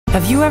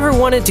Have you ever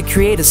wanted to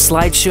create a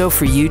slideshow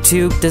for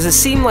YouTube? Does it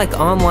seem like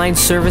online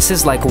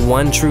services like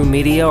OneTrue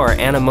Media or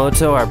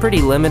Animoto are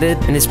pretty limited?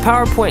 And is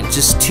PowerPoint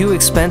just too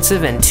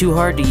expensive and too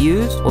hard to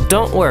use? Well,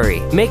 don't worry.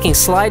 Making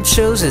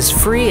slideshows is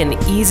free and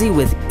easy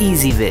with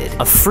Ezvid,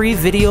 a free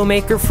video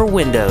maker for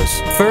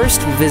Windows.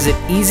 First, visit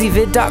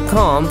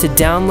ezvid.com to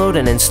download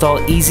and install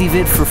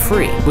Ezvid for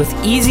free. With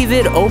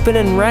Ezvid open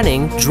and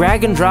running,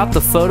 drag and drop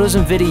the photos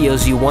and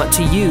videos you want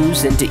to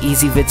use into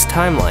Ezvid's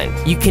timeline.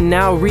 You can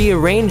now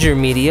rearrange your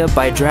media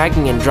by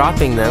dragging and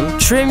dropping them,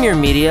 trim your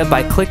media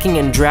by clicking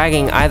and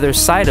dragging either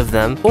side of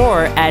them,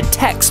 or add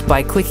text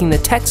by clicking the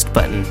text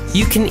button.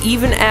 You can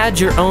even add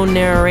your own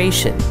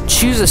narration.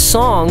 Choose a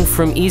song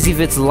from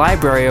Ezvid's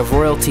library of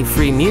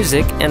royalty-free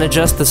music and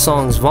adjust the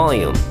song's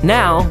volume.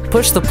 Now,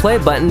 push the play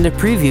button to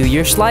preview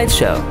your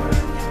slideshow.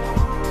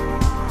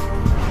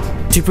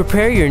 To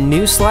prepare your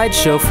new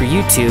slideshow for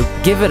YouTube,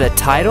 give it a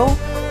title,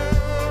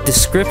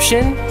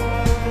 description,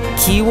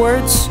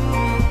 keywords,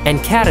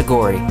 and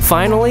category.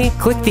 Finally,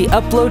 click the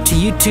Upload to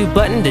YouTube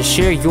button to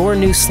share your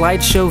new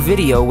slideshow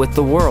video with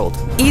the world.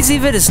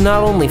 Ezvid is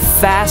not only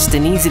fast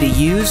and easy to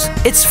use,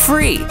 it's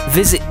free!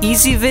 Visit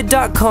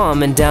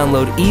ezvid.com and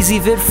download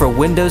Ezvid for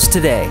Windows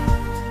today.